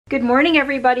Good morning,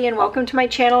 everybody, and welcome to my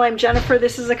channel. I'm Jennifer.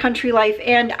 This is A Country Life,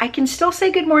 and I can still say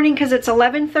good morning because it's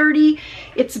 11:30.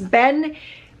 It's been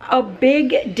a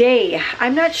big day.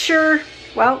 I'm not sure.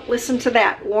 Well, listen to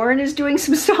that. Warren is doing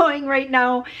some sewing right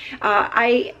now.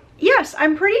 Yes,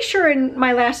 I'm pretty sure in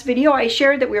my last video I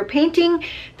shared that we were painting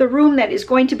the room that is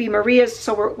going to be Maria's.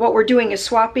 So what we're doing is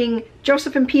swapping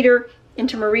Joseph and Peter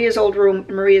into Maria's old room, and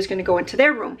Maria's going to go into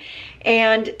their room.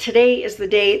 And today is the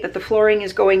day that the flooring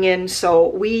is going in, so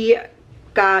we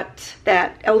got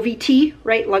that LVT,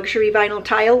 right, luxury vinyl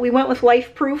tile. We went with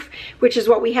Life Proof, which is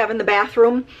what we have in the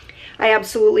bathroom. I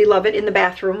absolutely love it in the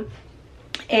bathroom.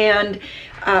 And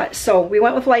so we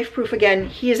went with Life Proof again.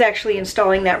 He is actually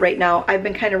installing that right now. I've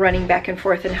been kind of running back and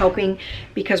forth and helping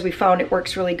because we found it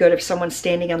works really good if someone's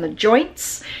standing on the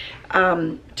joints.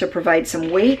 To provide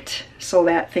some weight so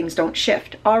that things don't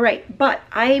shift. All right, but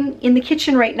I'm in the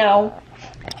kitchen right now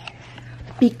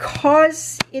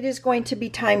because it is going to be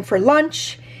time for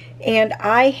lunch, and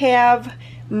I have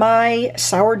my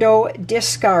sourdough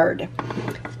discard.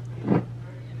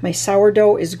 My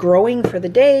sourdough is growing for the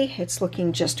day. It's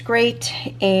looking just great,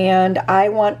 and I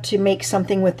want to make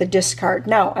something with the discard.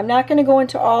 Now, I'm not going to go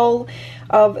into all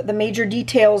of the major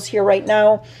details here right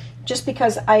now, just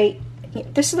because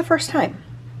this is the first time.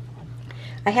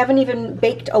 I haven't even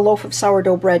baked a loaf of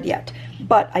sourdough bread yet,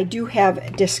 but I do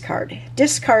have discard.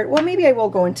 Discard, well, maybe I will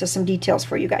go into some details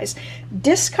for you guys.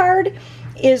 Discard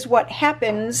is what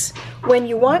happens when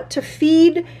you want to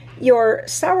feed your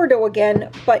sourdough again,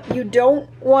 but you don't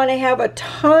want to have a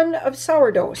ton of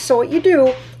sourdough. So what you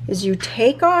do is you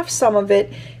take off some of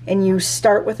it and you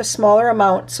start with a smaller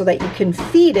amount so that you can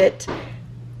feed it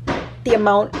the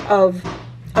amount of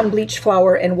unbleached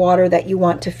flour and water that you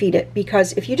want to feed it.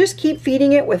 Because if you just keep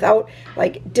feeding it without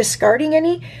like discarding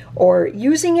any or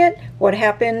using it, what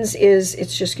happens is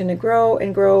it's just going to grow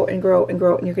and grow and grow and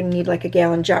grow, and you're going to need like a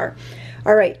gallon jar.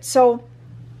 All right, so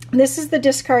this is the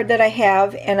discard that I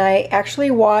have, and I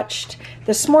actually watched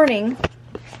this morning.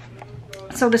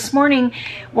 So this morning,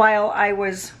 while I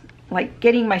was like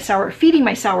feeding my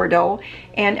sourdough,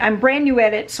 and I'm brand new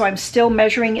at it, so I'm still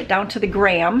measuring it down to the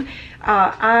gram.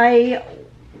 I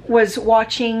was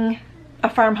watching a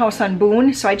farmhouse on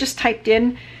Boone, so I just typed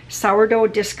in sourdough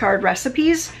discard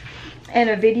recipes, and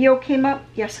a video came up.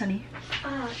 Yes, honey?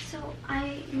 So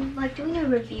I'm like doing a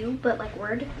review, but like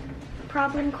word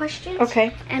problem questions.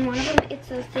 Okay. And one of them, it's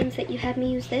those things that you had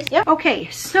me use this. Yep. Okay,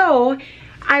 so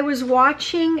I was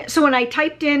watching, so when I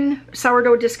typed in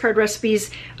sourdough discard recipes,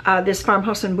 this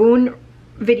farmhouse on Boone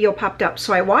video popped up.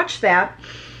 So I watched that,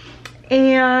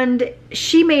 and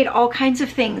she made all kinds of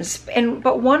things,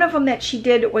 but one of them that she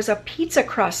did was a pizza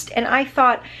crust, and I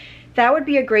thought that would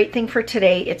be a great thing for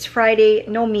today. It's Friday,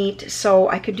 no meat, so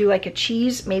I could do like a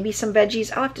cheese, maybe some veggies.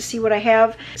 I'll have to see what I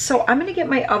have. So I'm gonna get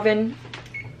my oven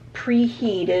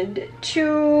preheated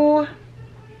to,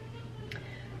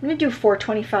 I'm gonna do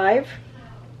 425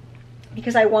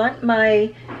 because I want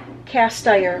my cast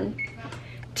iron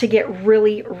to get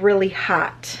really, really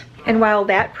hot. And while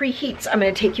that preheats, I'm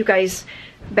going to take you guys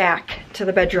back to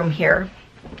the bedroom here.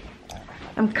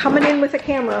 I'm coming in with a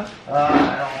camera.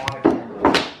 I don't want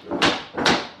a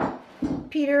camera.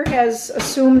 Peter has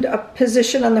assumed a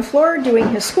position on the floor doing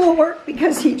his schoolwork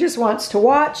because he just wants to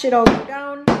watch it all go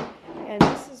down. And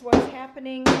this is what's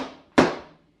happening.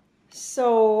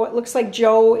 So it looks like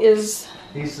Joe is...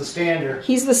 He's the stander.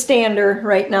 He's the stander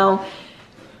right now.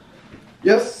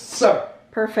 Yes, sir.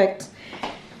 Perfect.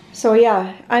 So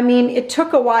yeah, I mean, it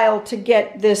took a while to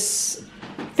get this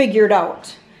figured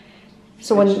out.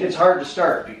 So when it's hard to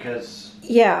start because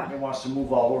yeah, it wants to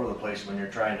move all over the place when you're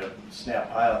trying to snap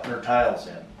tiles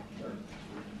in.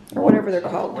 Or whatever they're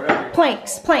called.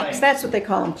 Planks. That's what they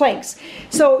call them, planks.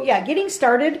 So yeah, getting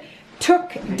started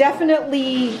took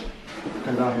definitely...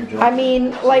 I mean,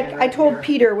 like I told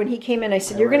Peter when he came in, I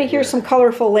said, you're going to hear some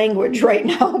colorful language right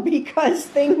now because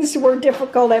things were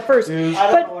difficult at first.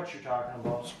 I don't know what you're talking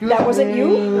about. That wasn't you?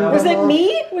 Was it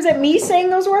me? Was it me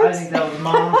saying those words? I think that was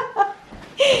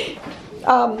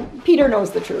Mom. Peter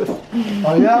knows the truth.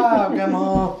 Oh yeah, come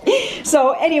on.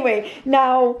 So anyway,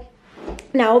 now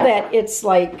that it's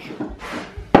like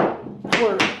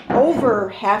we're over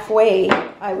halfway,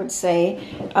 I would say,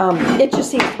 it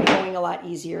just seems to be going a lot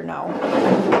easier now.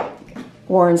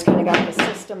 Warren's kind of got the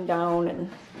system down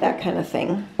and that kind of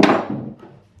thing.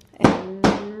 And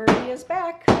Maria's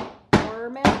back for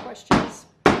math questions.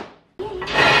 They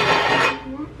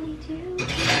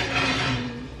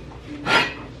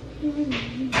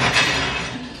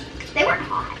weren't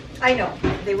hot. I know,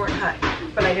 they weren't hot,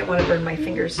 but I didn't want to burn my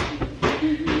fingers.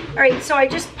 All right, so I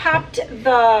just popped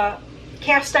the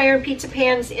cast iron pizza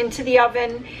pans into the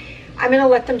oven. I'm gonna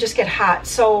let them just get hot.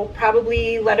 So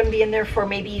probably let them be in there for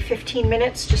maybe 15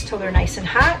 minutes, just till they're nice and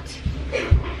hot.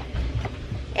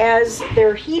 As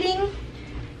they're heating,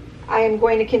 I am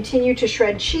going to continue to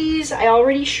shred cheese. I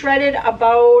already shredded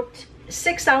about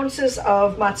 6 ounces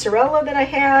of mozzarella that I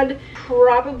had,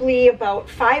 probably about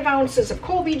 5 ounces of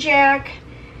Colby Jack.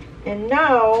 And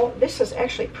now this is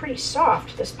actually pretty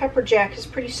soft. This pepper jack is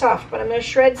pretty soft, but I'm going to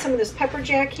shred some of this pepper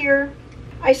jack here.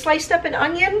 I sliced up an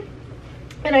onion,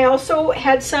 and I also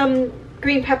had some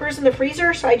green peppers in the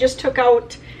freezer, so I just took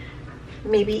out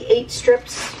maybe 8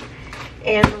 strips.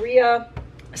 And Maria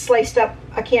sliced up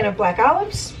a can of black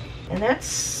olives, and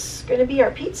that's going to be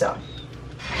our pizza.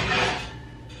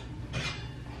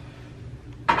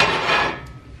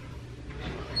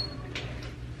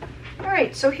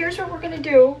 Alright, so here's what we're going to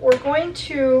do. We're going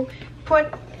to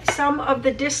put some of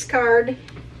the discard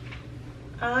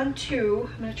onto,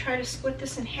 I'm going to try to split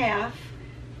this in half.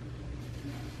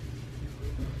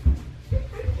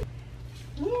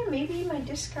 Yeah, maybe my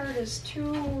discard is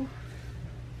too...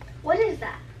 What is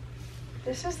that?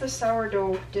 This is the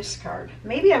sourdough discard.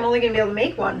 Maybe I'm only going to be able to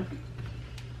make one.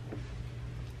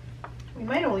 We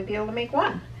might only be able to make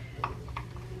one.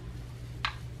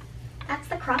 That's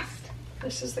the crust.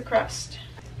 This is the crust.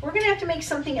 We're going to have to make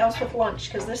something else with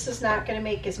lunch because this is not going to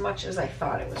make as much as I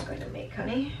thought it was going to make,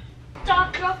 honey.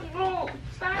 Stop, drop, and roll.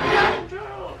 Stop, drop, and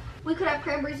roll. We could have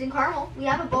cranberries and caramel. We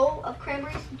have a bowl of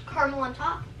cranberries and caramel on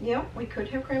top. Yep, we could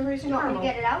have cranberries and You want caramel. me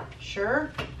to get it out?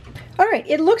 Sure. All right,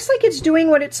 it looks like it's doing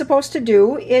what it's supposed to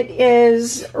do. It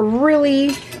is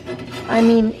really, I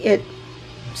mean, it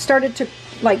started to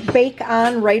like bake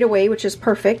on right away, which is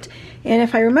perfect. And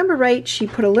if I remember right, she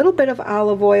put a little bit of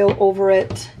olive oil over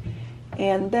it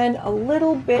and then a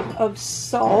little bit of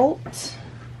salt.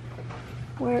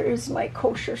 Where is my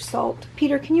kosher salt?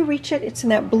 Peter, can you reach it? It's in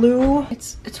that blue,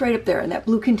 it's right up there in that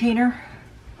blue container.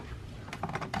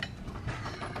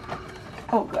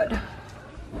 Oh, good.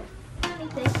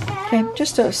 Okay,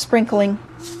 just a sprinkling.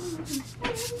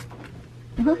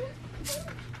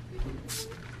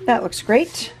 That looks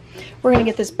great. We're going to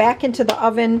get this back into the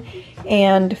oven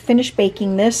and finish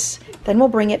baking this. Then we'll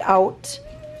bring it out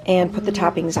and put the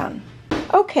toppings on.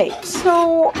 Okay,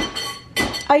 so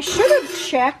I should have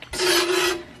checked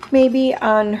maybe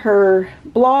on her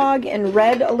blog and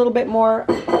read a little bit more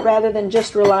rather than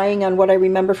just relying on what I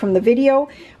remember from the video.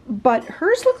 But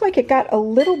hers looked like it got a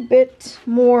little bit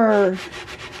more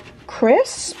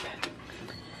crisp.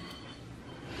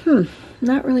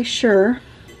 Not really sure.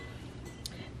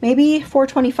 Maybe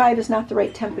 425 is not the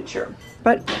right temperature,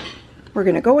 but we're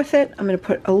gonna go with it. I'm gonna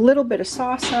put a little bit of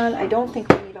sauce on. I don't think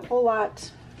we need a whole lot.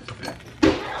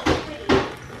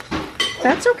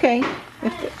 That's okay.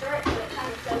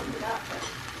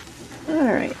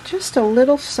 All right, just a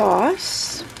little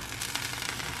sauce.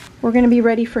 We're gonna be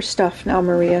ready for stuff now,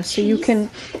 Maria. So you can,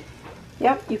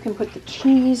 yep, you can put the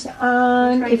cheese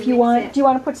on if you want. Do you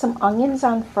want to put some onions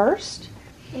on first?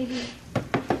 Maybe.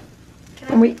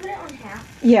 And we Put it on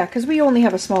half. Yeah, because we only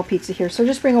have a small pizza here. So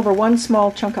just bring over 1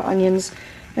 small chunk of onions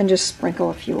and just sprinkle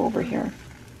a few over here.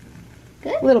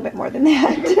 Good. A little bit more than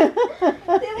that. It looks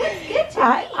good to me.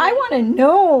 I want to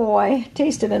know. I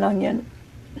tasted an onion.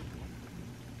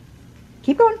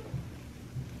 Keep going.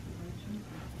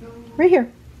 Right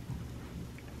here.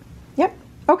 Yep.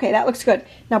 Okay, that looks good.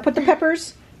 Now put the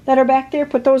peppers that are back there.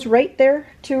 Put those right there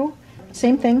too.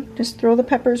 Same thing. Just throw the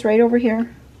peppers right over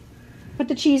here. Put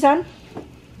the cheese on.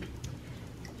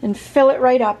 And fill it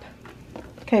right up.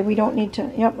 Okay, we don't need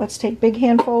to, yep, let's take big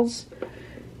handfuls,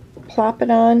 plop it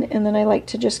on, and then I like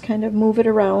to just kind of move it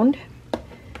around.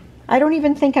 I don't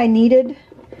even think I needed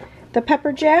the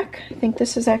pepper jack. I think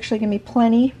this is actually going to be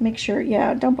plenty. Make sure,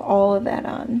 yeah, dump all of that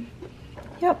on.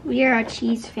 Yep. We are a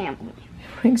cheese family.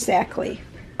 Exactly.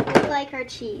 We like our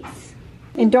cheese.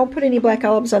 And don't put any black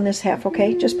olives on this half,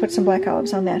 okay? Just put some black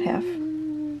olives on that half.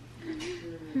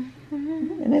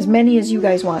 And as many as you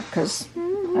guys want, because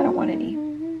I don't want any.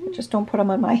 Just don't put them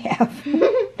on my half.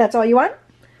 That's all you want?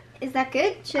 Is that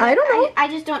good? I don't know. I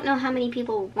just don't know how many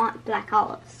people want black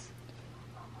olives.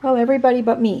 Well, everybody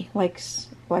but me likes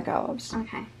black olives.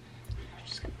 Okay.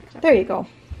 There you go.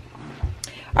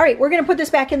 All right, we're going to put this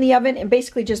back in the oven and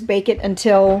basically just bake it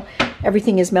until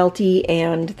everything is melty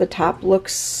and the top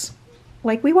looks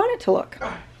like we want it to look.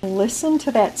 Listen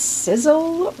to that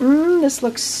sizzle. This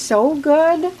looks so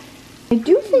good. I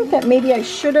do think that maybe I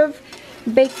should have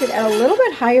baked it at a little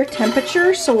bit higher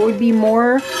temperature so it would be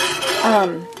more,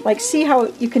 like, see how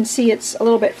you can see it's a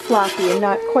little bit floppy and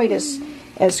not quite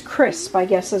as crisp, I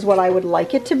guess, is what I would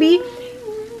like it to be.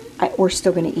 We're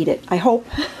still going to eat it, I hope.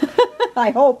 I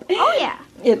hope. Oh, yeah.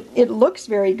 It looks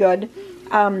very good.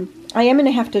 I am going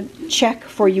to have to check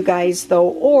for you guys though,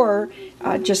 or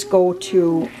just go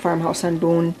to Farmhouse on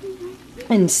Boone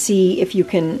and see if you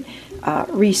can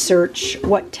research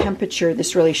what temperature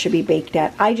this really should be baked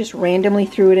at. I just randomly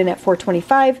threw it in at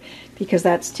 425 because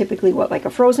that's typically what like a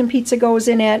frozen pizza goes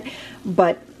in at,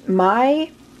 but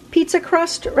my pizza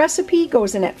crust recipe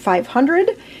goes in at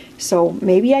 500, so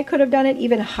maybe I could have done it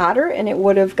even hotter and it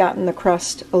would have gotten the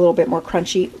crust a little bit more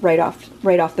crunchy right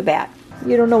off the bat.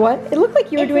 You don't know what? It looked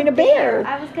like you were doing a bear.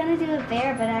 I was gonna do a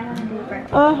bear, but I don't want to do a bird.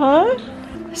 Uh-huh.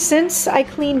 Since I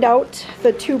cleaned out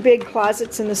the 2 big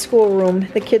closets in the schoolroom,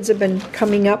 the kids have been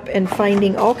coming up and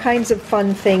finding all kinds of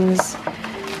fun things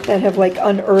that have like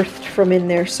unearthed from in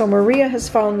there. So Maria has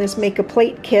found this make a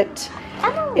plate kit.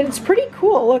 And it's pretty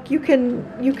cool. Look, you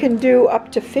can do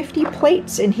up to 50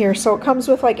 plates in here. So it comes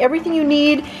with like everything you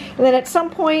need, and then at some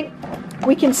point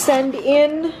we can send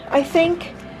in, I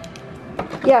think.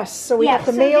 Yes, so we have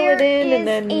to mail it in and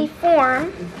then a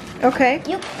form. Okay.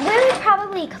 We'll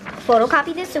probably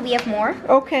photocopy this so we have more.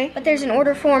 Okay. But there's an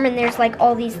order form and there's like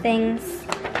all these things.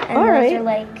 And all right. Are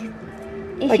like,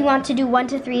 if you want to do 1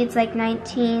 to 3, it's like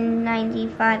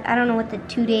 $19.95. I don't know what the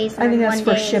 2 days. I think that's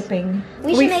for shipping.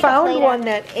 We found one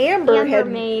that Amber had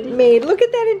made. Look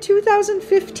at that in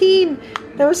 2015.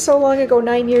 That was so long ago,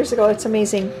 9 years ago. That's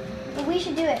amazing. We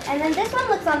should do it. And then this one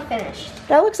looks unfinished.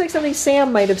 That looks like something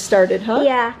Sam might have started, huh?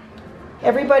 Yeah.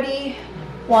 Everybody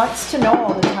wants to know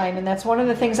all the time, and that's one of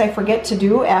the things I forget to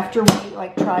do after we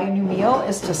like try a new meal,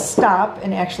 is to stop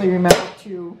and actually remember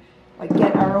to like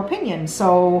get our opinion.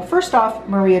 So first off,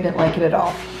 Maria didn't like it at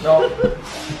all. No,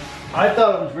 I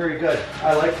thought it was very good.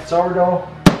 I liked the sourdough,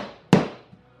 and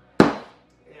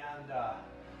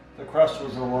the crust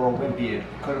was a little wimpy. It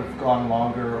could have gone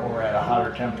longer or at a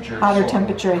hotter temperature. Hotter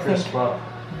temperature, I think. Up.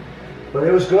 But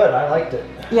it was good. I liked it.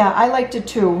 Yeah, I liked it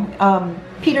too.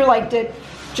 Peter liked it.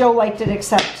 Joe liked it,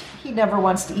 except he never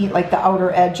wants to eat like the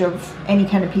outer edge of any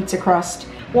kind of pizza crust.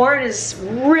 Warren is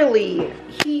really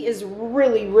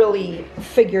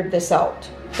figured this out.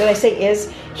 Did I say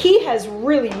is? He has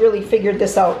really figured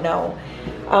this out now.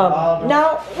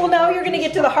 Now you're going to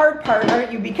get to the hard part,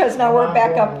 aren't you? Because now we're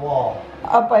back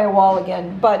up by a wall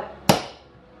again. But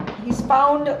he's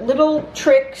found little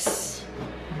tricks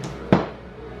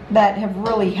that have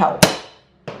really helped.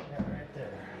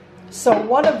 So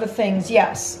one of the things,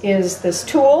 yes, is this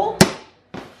tool.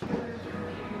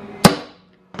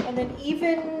 And then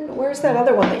even, where's that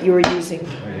other one that you were using?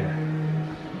 Right here.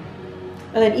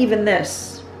 And then even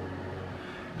this.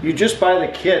 You just buy the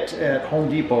kit at Home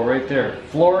Depot right there.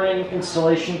 Flooring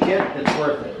installation kit, it's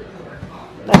worth it.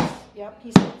 Yep,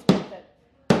 he said it's worth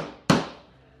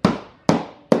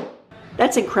it.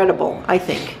 That's incredible, I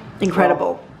think.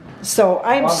 Incredible. Well, so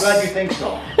I'm glad you think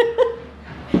so.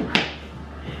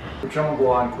 The trim will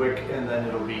go on quick and then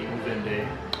it'll be oven day.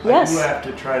 Yes. I do have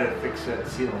to try to fix that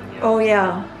ceiling yet. Oh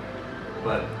yeah.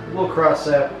 But we'll cross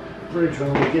that bridge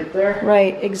when we get there.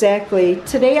 Right, exactly.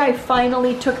 Today I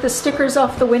finally took the stickers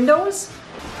off the windows.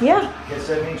 Yeah. Guess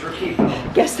that means we're keeping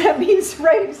them. Guess that means,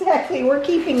 right, exactly. We're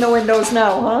keeping the windows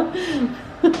now,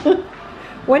 huh?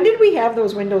 When did we have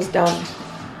those windows done?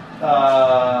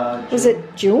 Was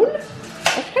it June?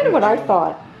 That's kind of what I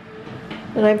thought.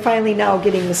 And I'm finally now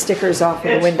getting the stickers off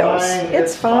of the windows.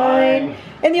 It's fine.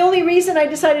 And the only reason I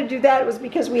decided to do that was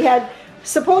because we had,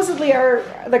 supposedly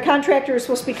the contractor is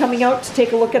supposed to be coming out to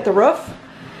take a look at the roof.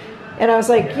 And I was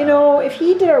like, you know, if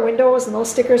he did our windows and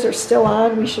those stickers are still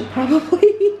on, we should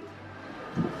probably,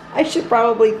 I should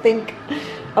probably think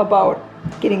about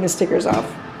getting the stickers off.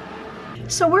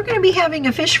 So we're going to be having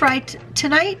a fish fry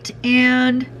tonight,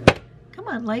 and come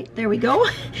on, light, there we go.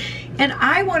 And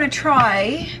I want to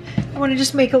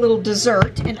just make a little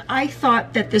dessert, and I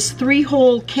thought that this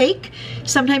 3-hole cake,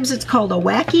 sometimes it's called a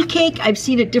wacky cake. I've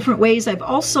seen it different ways. I've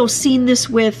also seen this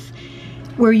with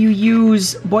where you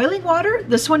use boiling water.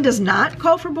 This one does not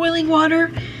call for boiling water.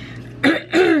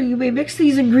 You may mix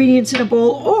these ingredients in a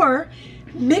bowl or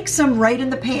mix them right in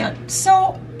the pan.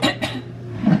 So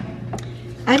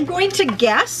I'm going to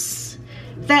guess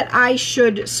that I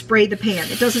should spray the pan.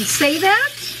 It doesn't say that.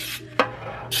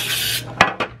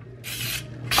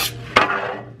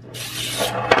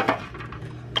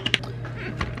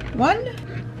 One,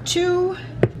 two,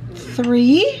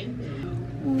 three.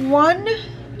 1,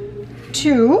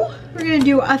 2. We're going to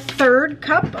do a 1/3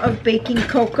 cup of baking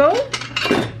cocoa.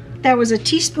 That was a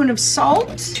teaspoon of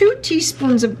salt, 2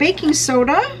 teaspoons of baking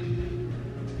soda.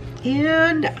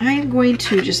 And I'm going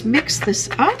to just mix this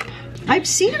up. I've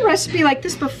seen a recipe like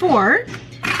this before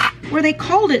where they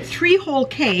called it 3-hole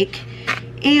cake.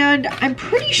 And I'm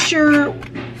pretty sure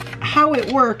how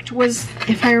it worked was,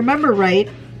 if I remember right,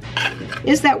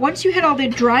 is that once you had all the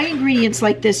dry ingredients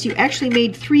like this, you actually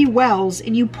made 3 wells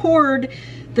and you poured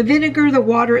the vinegar, the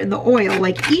water, and the oil.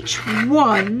 Like each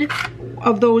one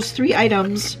of those 3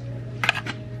 items,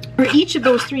 or each of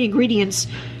those 3 ingredients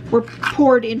were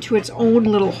poured into its own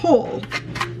little hole,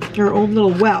 or own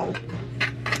little well.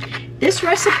 This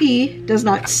recipe does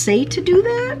not say to do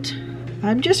that.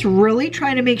 I'm just really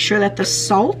trying to make sure that the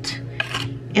salt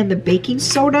and the baking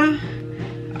soda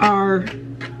are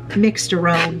mixed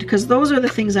around, because those are the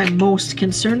things I'm most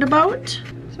concerned about.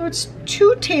 So it's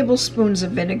 2 tablespoons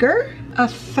of vinegar, a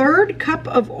 1/3 cup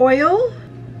of oil,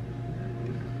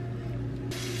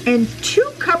 and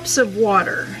 2 cups of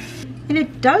water. And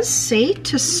it does say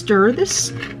to stir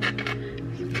this.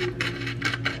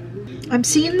 I'm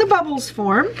seeing the bubbles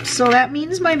form, so that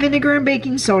means my vinegar and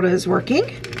baking soda is working.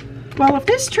 Well, if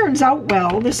this turns out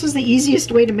well, this is the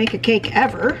easiest way to make a cake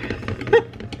ever.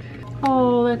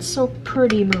 Oh, that's so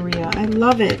pretty, Maria. I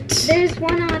love it. There's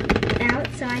one out,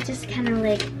 so I just kind of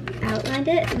like outlined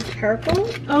it with purple,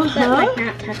 but like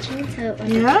not touching, so it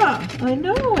wasn't. Yeah, I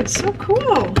know. It's so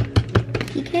cool.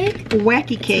 Wacky cake?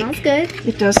 Wacky cake. Smells good.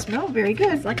 It does smell very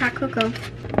good. It's like hot cocoa.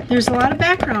 There's a lot of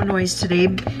background noise today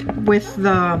with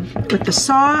the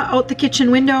saw out the kitchen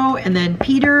window, and then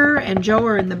Peter and Joe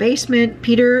are in the basement.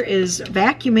 Peter is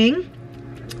vacuuming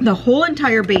the whole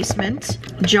entire basement.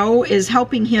 Joe is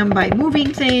helping him by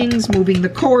moving things, moving the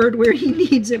cord where he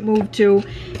needs it moved to,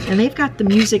 and they've got the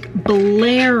music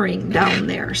blaring down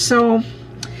there. So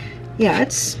yeah,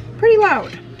 it's pretty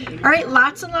loud. All right,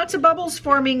 lots and lots of bubbles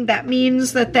forming. That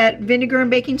means that that vinegar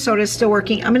and baking soda is still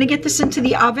working. I'm gonna get this into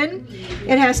the oven.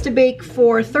 It has to bake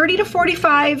for 30 to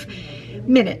 45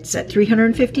 minutes at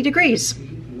 350 degrees.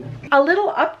 A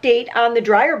little update on the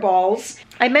dryer balls.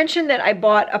 I mentioned that I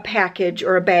bought a package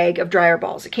or a bag of dryer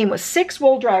balls. It came with 6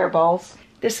 wool dryer balls.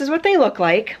 This is what they look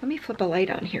like. Let me flip a light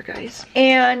on here, guys.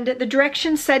 And the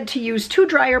directions said to use 2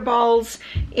 dryer balls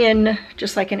in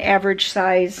just like an average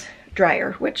size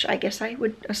dryer, which I guess I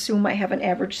would assume I have an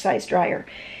average size dryer.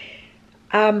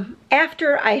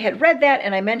 After I had read that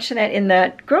and I mentioned that in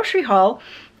that grocery haul,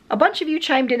 a bunch of you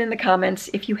chimed in the comments.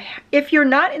 If you're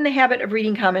not in the habit of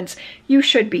reading comments, you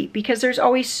should be, because there's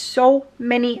always so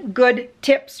many good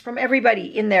tips from everybody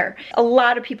in there. A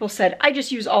lot of people said, I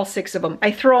just use all 6 of them.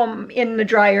 I throw them in the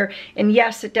dryer, and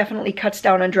yes, it definitely cuts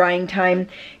down on drying time.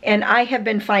 And I have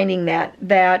been finding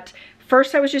that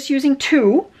first I was just using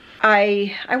 2.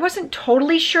 I wasn't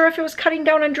totally sure if it was cutting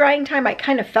down on drying time. I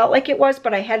kind of felt like it was,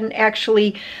 but I hadn't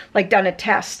actually like done a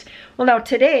test. Well, now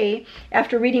today,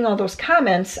 after reading all those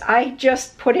comments, I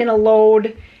just put in a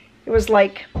load. It was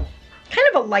like kind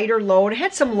of a lighter load. It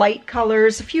had some light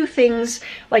colors, a few things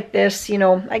like this, you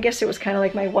know. I guess it was kind of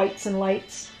like my whites and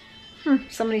lights.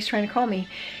 Somebody's trying to call me.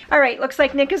 All right, looks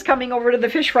like Nick is coming over to the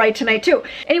fish fry tonight too.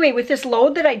 Anyway, with this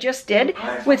load that I just did,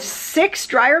 with 6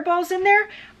 dryer balls in there,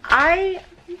 I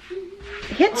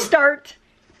hit start,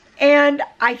 and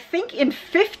I think in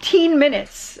 15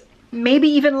 minutes, maybe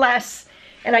even less,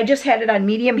 and I just had it on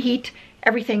medium heat,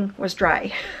 everything was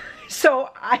dry. So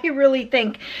I really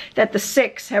think that the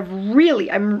 6 have really,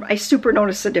 I super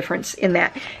noticed a difference in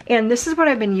that. And this is what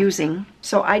I've been using.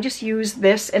 So I just use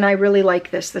this, and I really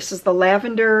like this. This is the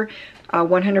lavender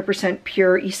 100%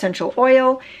 pure essential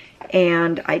oil,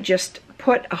 and I just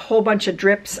put a whole bunch of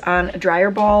drips on a dryer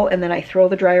ball, and then I throw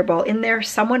the dryer ball in there.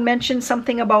 Someone mentioned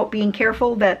something about being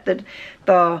careful that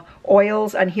the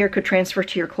oils on here could transfer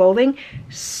to your clothing.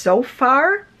 So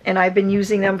far, and I've been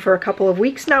using them for a couple of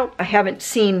weeks now, I haven't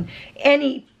seen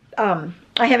any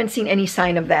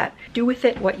sign of that. Do with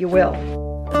it what you will.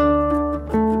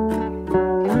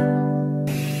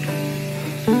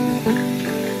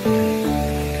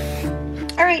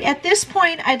 At this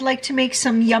point, I'd like to make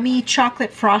some yummy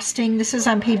chocolate frosting. This is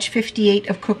on page 58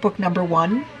 of cookbook number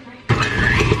 1.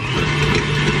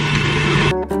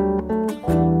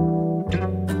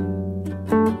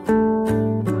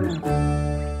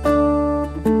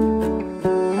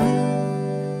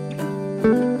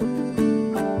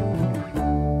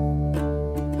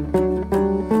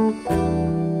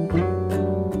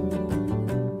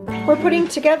 We're putting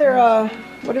together a,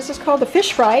 what is this called? The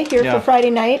fish fry here for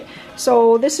Friday night.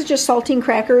 So this is just saltine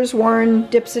crackers. Warren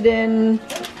dips it in.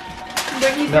 What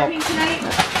are you dipping tonight?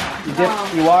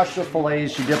 You wash the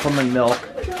fillets, you dip them in milk,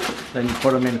 then you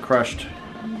put them in crushed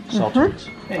saltines.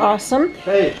 Awesome.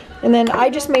 Hey. And then I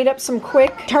just made up some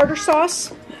quick tartar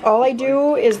sauce. All I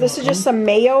do is, this is just some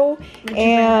mayo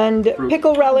and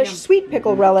pickle relish, sweet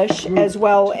pickle relish, as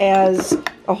well as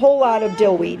a whole lot of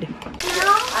dill weed.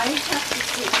 I have to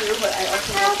see through, but I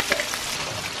also love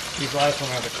this. These last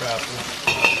one are the craft.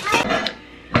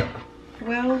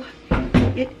 Well,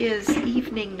 It is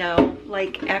evening now,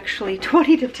 like actually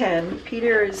 20 to 10.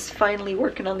 Peter is finally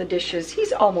working on the dishes.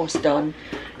 He's almost done.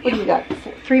 What do you got?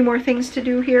 3 more things to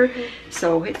do here?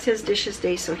 So it's his dishes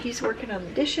day, so he's working on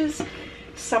the dishes.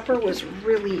 Supper was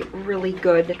really, really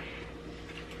good.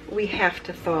 We have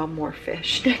to thaw more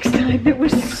fish next time. It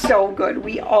was so good.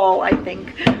 We all, I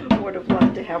think, would have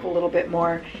loved to have a little bit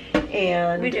more.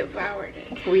 And we devoured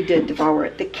it. We did devour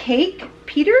it. The cake,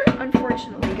 Peter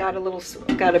unfortunately got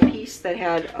a piece that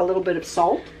had a little bit of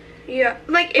salt. Yeah,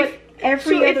 like if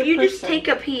you just take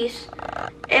a piece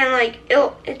and like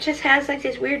it just has like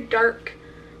this weird dark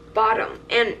bottom,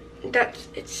 and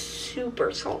it's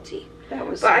super salty.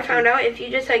 But I found out if you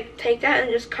just like take that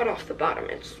and just cut off the bottom,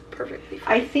 it's perfectly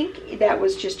fine. I think that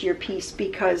was just your piece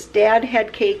because Dad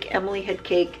had cake, Emily had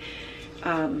cake.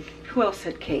 Who else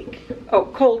had cake? Oh,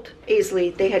 Colt,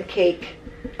 Aisley, they had cake.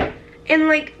 And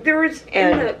like there was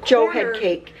Joe had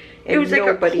cake. And it was like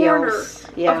nobody a corner else.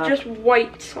 of just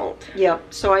white salt. Yeah,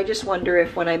 so I just wonder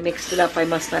if when I mixed it up, I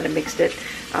must not have mixed it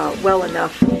well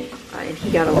enough. And he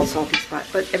got a little salty spot.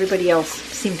 But everybody else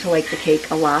seemed to like the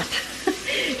cake a lot.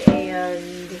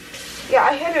 And yeah,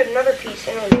 I had another piece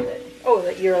and it was good. Oh,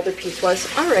 that your other piece was.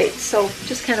 All right, so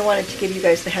just kind of wanted to give you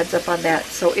guys the heads up on that.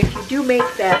 So if you do make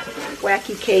that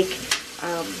wacky cake,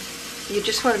 you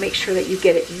just want to make sure that you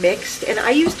get it mixed. And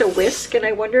I used a whisk, and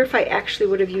I wonder if I actually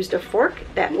would have used a fork.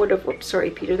 That would have, whoops,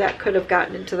 sorry, Peter, that could have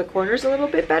gotten into the corners a little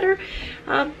bit better.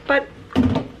 But,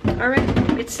 all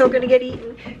right, it's still going to get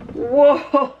eaten.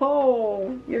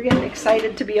 Whoa, you're getting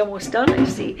excited to be almost done, I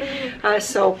see.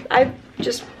 So I'm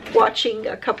just watching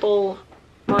a couple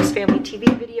Moss Family TV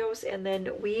videos, and then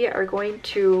we are going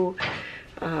to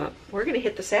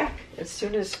hit the sack as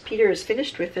soon as Peter is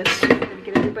finished with this. We're going to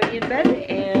get everybody in bed,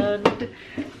 and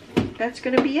that's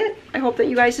going to be it. I hope that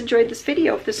you guys enjoyed this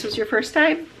video. If this was your first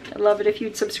time, I'd love it if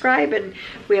you'd subscribe, and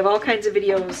we have all kinds of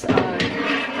videos on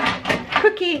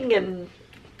cooking and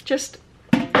just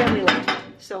family life.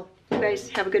 So you guys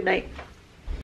have a good night.